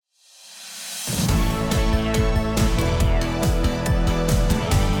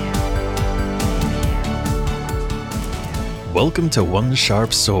Welcome to One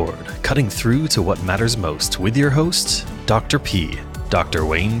Sharp Sword, cutting through to what matters most with your host, Dr. P, Dr.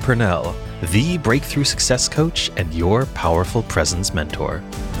 Wayne Purnell, the breakthrough success coach and your powerful presence mentor.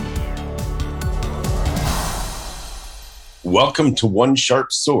 Welcome to One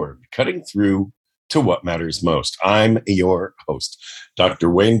Sharp Sword, cutting through to what matters most. I'm your host, Dr.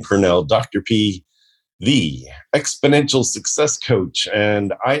 Wayne Purnell, Dr. P, the exponential success coach,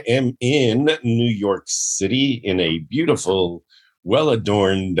 and I am in New York City in a beautiful,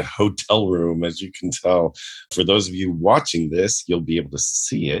 well-adorned hotel room. As you can tell, for those of you watching this, you'll be able to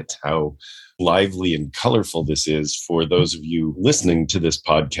see it, how lively and colorful this is. For those of you listening to this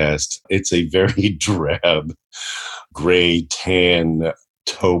podcast, it's a very drab, gray, tan,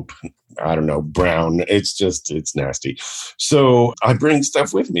 taupe, brown. It's nasty. So I bring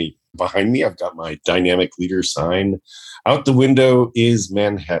stuff with me. Behind me, I've got my dynamic leader sign. Out the window is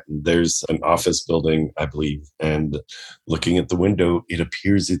Manhattan. There's an office building, I believe. And looking at the window, it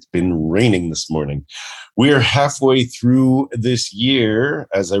appears it's been raining this morning. We are halfway through this year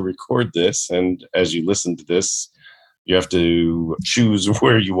as I record this. And as you listen to this, you have to choose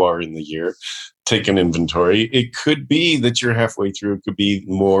where you are in the year, take an inventory. It could be that you're halfway through. It could be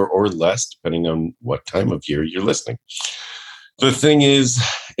more or less, depending on what time of year you're listening. The thing is,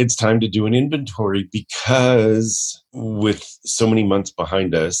 it's time to do an inventory because with so many months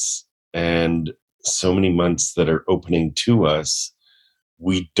behind us and so many months that are opening to us,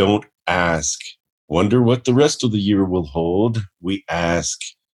 we don't wonder what the rest of the year will hold. We ask,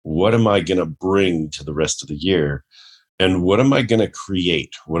 what am I going to bring to the rest of the year? And what am I going to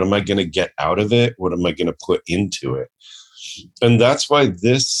create? What am I going to get out of it? What am I going to put into it? And that's why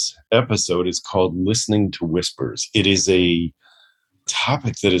this episode is called Listening to Whispers. It is a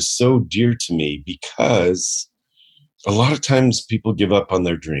topic that is so dear to me because a lot of times people give up on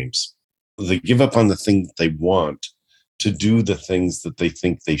their dreams. They give up on the thing that they want to do the things that they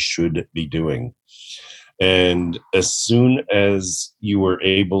think they should be doing. And as soon as you are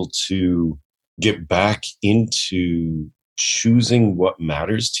able to get back into choosing what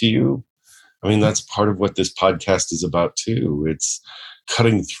matters to you, I mean, that's part of what this podcast is about too. It's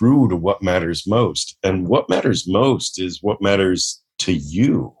cutting through to what matters most. And what matters most is what matters to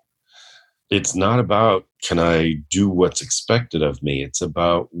you. It's not about, can I do what's expected of me? It's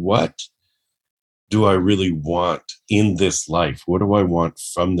about, what do I really want in this life? What do I want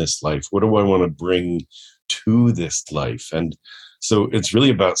from this life? What do I want to bring to this life? And so it's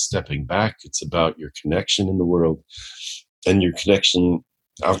really about stepping back. It's about your connection in the world and your connection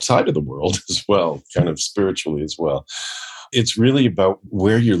outside of the world as well, kind of spiritually as well. It's really about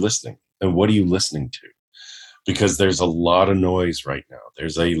where you're listening and what are you listening to? Because there's a lot of noise right now.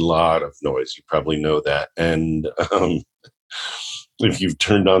 There's a lot of noise. You probably know that. And if you've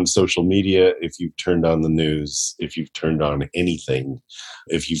turned on social media, if you've turned on the news, if you've turned on anything,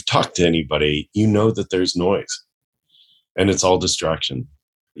 if you've talked to anybody, you know that there's noise. And it's all distraction.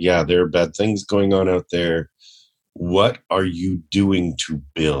 Yeah, there are bad things going on out there. What are you doing to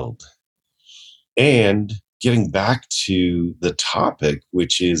build? And getting back to the topic,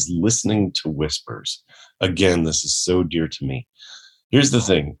 which is listening to whispers. Again, this is so dear to me. Here's the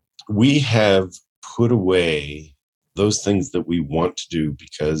thing. We have put away those things that we want to do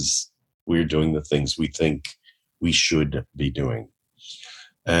because we're doing the things we think we should be doing.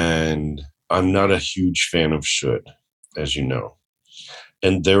 And I'm not a huge fan of should, as you know.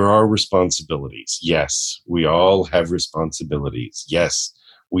 And there are responsibilities. Yes, we all have responsibilities. Yes,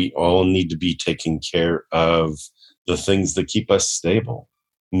 we all need to be taking care of the things that keep us stable.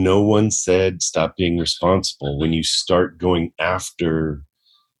 No one said stop being responsible. When you start going after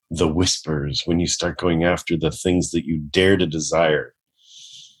the whispers, when you start going after the things that you dare to desire,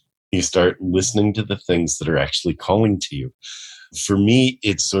 you start listening to the things that are actually calling to you. For me,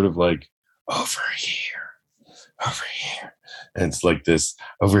 it's sort of like, over here. And it's like this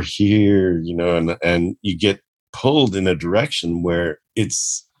over here, and you get pulled in a direction where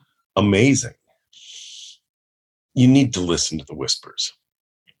it's amazing. You need to listen to the whispers.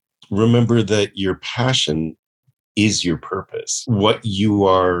 Remember that your passion is your purpose. What you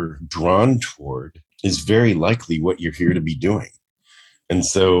are drawn toward is very likely what you're here to be doing. And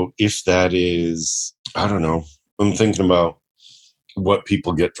so if that is, I'm thinking about what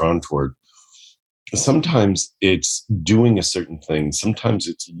people get drawn toward. Sometimes it's doing a certain thing. Sometimes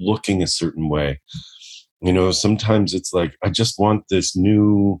it's looking a certain way. Sometimes it's like, I just want this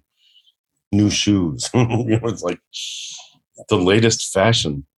new shoes. It's like the latest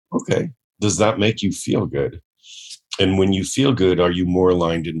fashion. Okay. Does that make you feel good? And when you feel good, are you more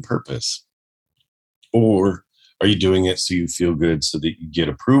aligned in purpose? Or are you doing it so you feel good so that you get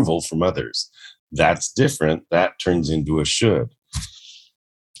approval from others? That's different. That turns into a should.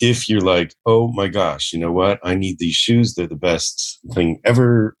 If you're like, oh my gosh, you know what? I need these shoes. They're the best thing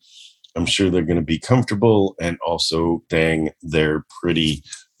ever. I'm sure they're going to be comfortable. And also, dang, they're pretty.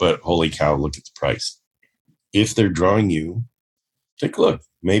 But holy cow, look at the price. If they're drawing you, take a look.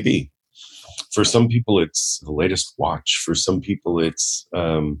 Maybe. For some people, it's the latest watch. For some people, it's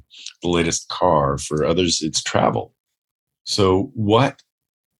the latest car. For others, it's travel. So what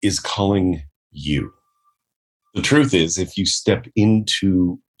is calling you? The truth is, if you step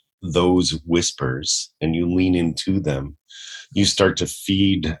into those whispers and you lean into them, you start to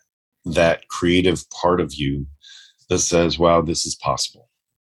feed that creative part of you that says, wow, this is possible.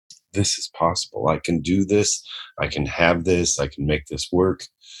 This is possible. I can do this. I can have this. I can make this work.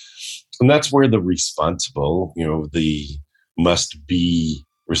 And that's where the responsible, the must be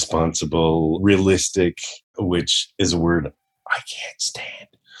responsible, realistic, which is a word I can't stand.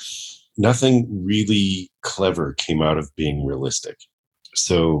 Nothing really clever came out of being realistic.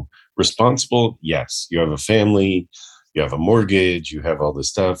 So responsible, yes, you have a family, you have a mortgage, you have all this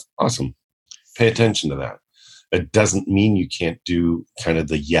stuff. Awesome. Pay attention to that. It doesn't mean you can't do kind of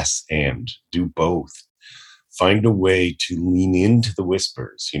the yes and do both. Find a way to lean into the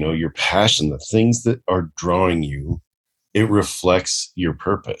whispers, your passion, the things that are drawing you. It reflects your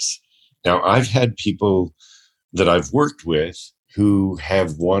purpose. Now, I've had people that I've worked with who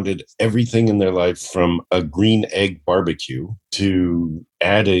have wanted everything in their life from a green egg barbecue to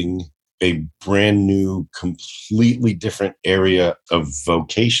adding a brand new, completely different area of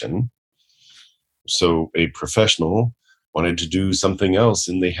vocation. So a professional wanted to do something else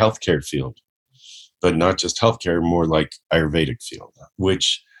in the healthcare field, but not just healthcare, more like Ayurvedic field,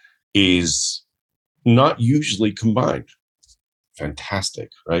 which is not usually combined. Fantastic,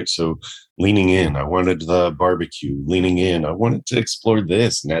 right? So leaning in, I wanted the barbecue, leaning in, I wanted to explore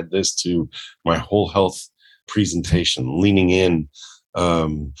this and add this to my whole health presentation, leaning in.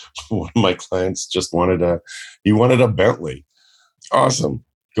 One of my clients just wanted a Bentley. Awesome.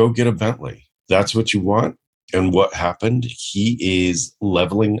 Go get a Bentley. That's what you want. And what happened? He is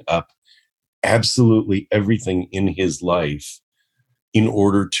leveling up absolutely everything in his life in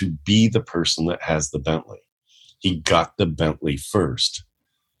order to be the person that has the Bentley. He got the Bentley first.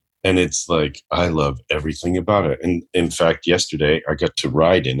 And it's like, I love everything about it. And in fact, yesterday I got to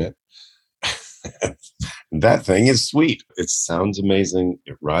ride in it. That thing is sweet. It sounds amazing.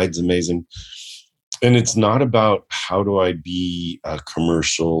 It rides amazing. And it's not about how do I be a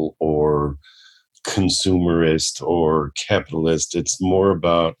commercial or consumerist or capitalist. It's more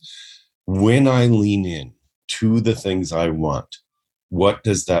about when I lean in to the things I want, what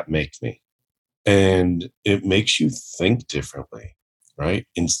does that make me? And it makes you think differently, right?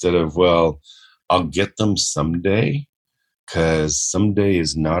 Instead of, well, I'll get them someday, because someday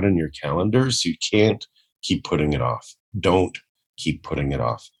is not in your calendar. So you can't keep putting it off. Don't keep putting it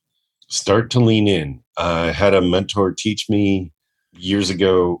off. Start to lean in. I had a mentor teach me years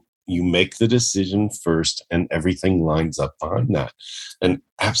ago, you make the decision first and everything lines up behind that. And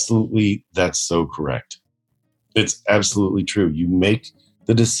absolutely, that's so correct. It's absolutely true. You make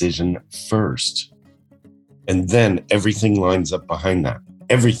the decision first. And then everything lines up behind that.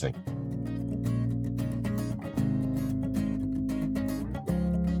 Everything.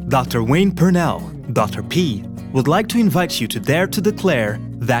 Dr. Wayne Purnell, Dr. P, would like to invite you to dare to declare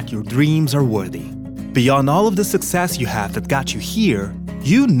that your dreams are worthy. Beyond all of the success you have that got you here,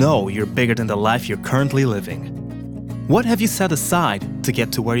 you know you're bigger than the life you're currently living. What have you set aside to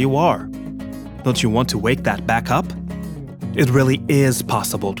get to where you are? Don't you want to wake that back up? It really is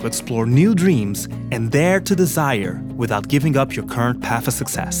possible to explore new dreams and dare to desire without giving up your current path of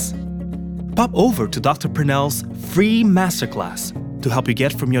success. Pop over to Dr. Purnell's free masterclass to help you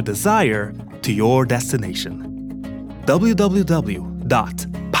get from your desire to your destination.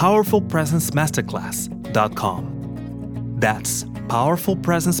 www.powerfulpresencemasterclass.com. That's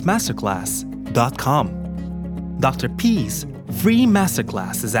powerfulpresencemasterclass.com. Dr. P's free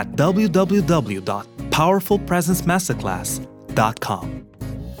masterclass is at www.powerfulpresencemasterclass.com.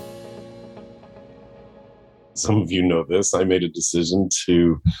 Some of you know this. I made a decision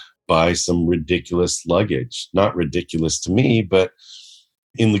to buy some ridiculous luggage. Not ridiculous to me, but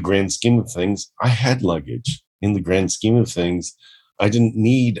in the grand scheme of things, I had luggage. In the grand scheme of things, I didn't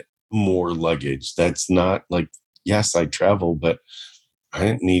need more luggage. That's not like, yes, I travel, but I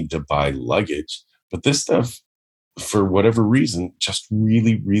didn't need to buy luggage. But this stuff, for whatever reason, just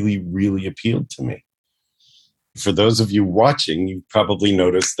really, really, really appealed to me. For those of you watching, you probably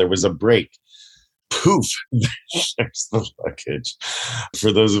noticed there was a break. Poof, there's the luggage.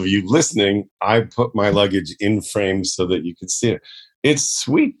 For those of you listening, I put my luggage in frame so that you could see it. It's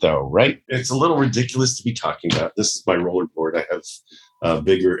sweet though, right? It's a little ridiculous to be talking about. This is my rollerboard. I have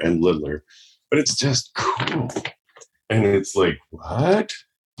bigger and littler, but it's just cool. And it's like, what?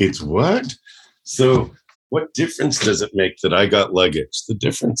 It's what? So what difference does it make that I got luggage? The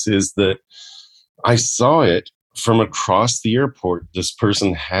difference is that I saw it from across the airport. This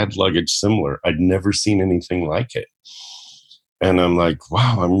person had luggage similar. I'd never seen anything like it. And I'm like,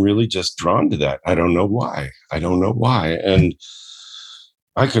 wow, I'm really just drawn to that. I don't know why. I don't know why. And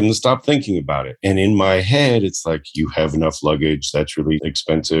I couldn't stop thinking about it. And in my head, it's like, you have enough luggage. That's really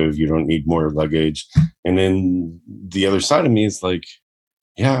expensive. You don't need more luggage. And then the other side of me is like,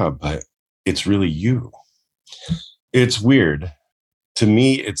 yeah, but it's really you. It's weird. To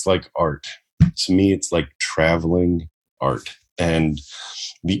me, it's like art. To me, it's like traveling art. And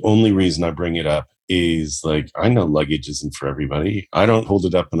the only reason I bring it up is like, I know luggage isn't for everybody. I don't hold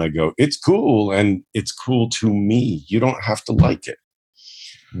it up and I go, it's cool. And it's cool to me. You don't have to like it.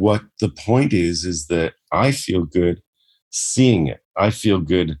 What the point is that I feel good seeing it. I feel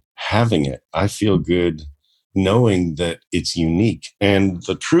good having it. I feel good knowing that it's unique. And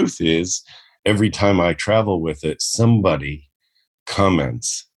the truth is, every time I travel with it, somebody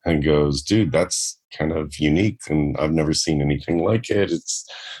comments and goes, dude, that's kind of unique. And I've never seen anything like it. It's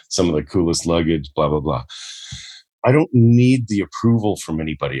some of the coolest luggage, blah, blah, blah. I don't need the approval from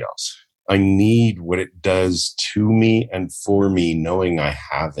anybody else. I need what it does to me and for me, knowing I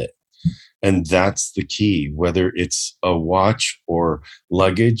have it. And that's the key, whether it's a watch or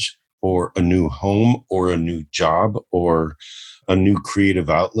luggage or a new home or a new job or a new creative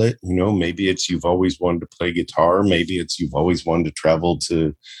outlet. You know, maybe it's you've always wanted to play guitar. Maybe it's you've always wanted to travel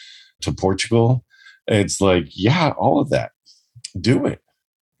to Portugal. It's like, yeah, all of that. Do it.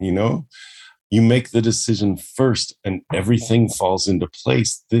 You know, you make the decision first and everything falls into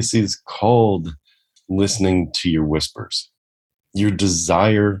place. This is called listening to your whispers. Your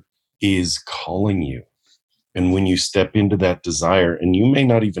desire is calling you. And when you step into that desire, and you may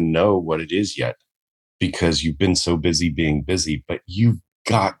not even know what it is yet because you've been so busy being busy, but you've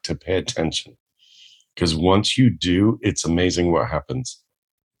got to pay attention. Because once you do, it's amazing what happens.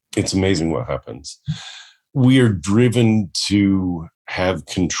 It's amazing what happens. We are driven to have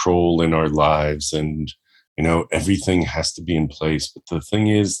control in our lives and, you know, everything has to be in place. But the thing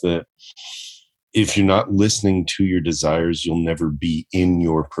is that if you're not listening to your desires, you'll never be in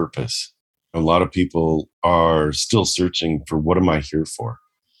your purpose. A lot of people are still searching for, what am I here for?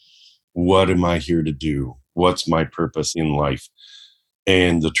 What am I here to do? What's my purpose in life?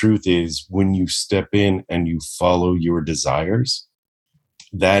 And the truth is, when you step in and you follow your desires,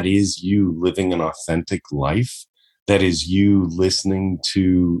 that is you living an authentic life. That is you listening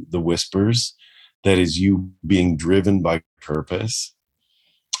to the whispers. That is you being driven by purpose.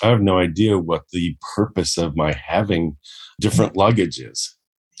 I have no idea what the purpose of my having different luggage is.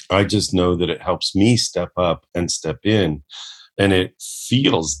 I just know that it helps me step up and step in, and it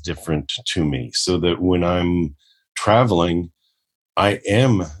feels different to me, so that when I'm traveling, I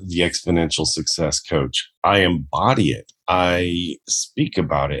am the exponential success coach. I embody it. I speak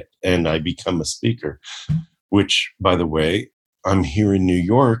about it, and I become a speaker, which, by the way, I'm here in New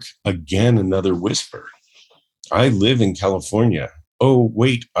York. Again, another whisper. I live in California. Oh,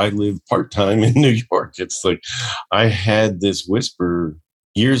 wait, I live part-time in New York. It's like I had this whisper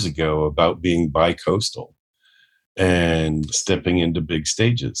years ago about being bi-coastal and stepping into big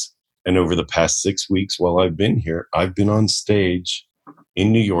stages. And over the past 6 weeks while I've been here, I've been on stage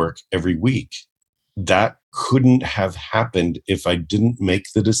in New York every week. That couldn't have happened if I didn't make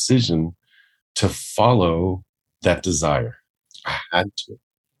the decision to follow that desire. I had to.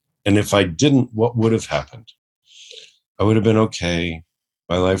 And if I didn't, what would have happened? I would have been okay.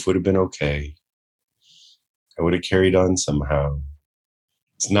 My life would have been okay. I would have carried on somehow.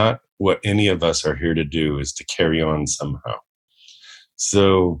 It's not what any of us are here to do, is to carry on somehow.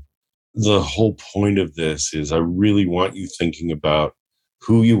 So the whole point of this is I really want you thinking about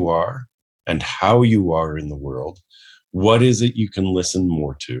who you are and how you are in the world. What is it you can listen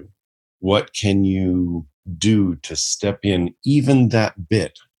more to? What can you do to step in even that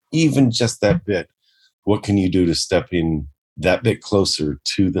bit, even just that bit? What can you do to step in that bit closer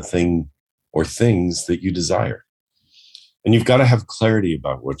to the thing or things that you desire? And you've got to have clarity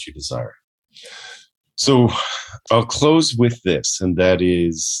about what you desire. So I'll close with this, and that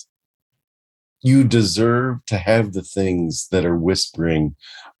is, you deserve to have the things that are whispering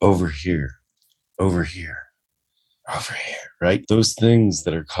over here, over here, over here, right? Those things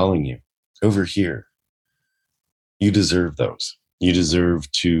that are calling you over here. You deserve those. You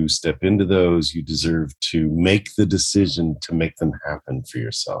deserve to step into those. You deserve to make the decision to make them happen for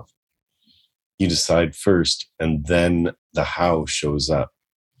yourself. You decide first, and then the how shows up.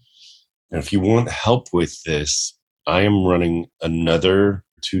 And if you want help with this, I am running another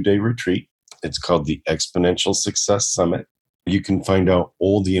 2-day retreat. It's called the Exponential Success Summit. You can find out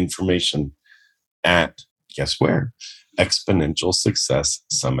all the information at, guess where?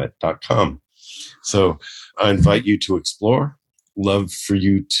 exponentialsuccesssummit.com. So I invite you to explore. Love for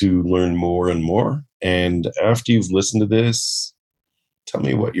you to learn more and more. And after you've listened to this, tell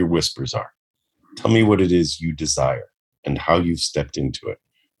me what your whispers are. Tell me what it is you desire and how you've stepped into it.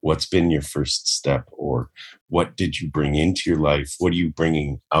 What's been your first step, or what did you bring into your life? What are you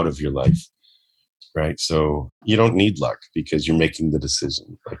bringing out of your life? Right? So you don't need luck because you're making the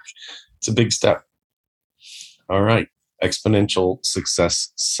decision. Like, it's a big step. All right.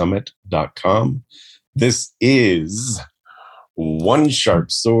 exponentialsuccesssummit.com. This is one sharp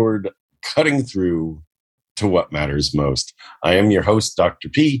sword cutting through to what matters most. I am your host, Dr.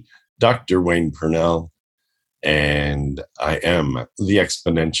 P, Dr. Wayne Purnell, and I am the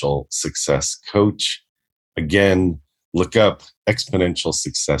Exponential Success Coach. Again, look up Exponential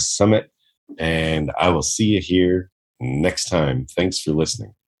Success Summit, and I will see you here next time. Thanks for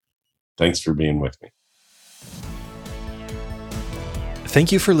listening. Thanks for being with me.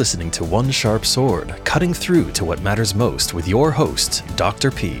 Thank you for listening to One Sharp Sword, cutting through to what matters most with your host,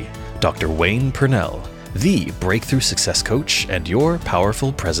 Dr. P, Dr. Wayne Purnell, the Breakthrough Success Coach and your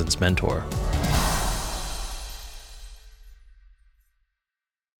powerful presence mentor.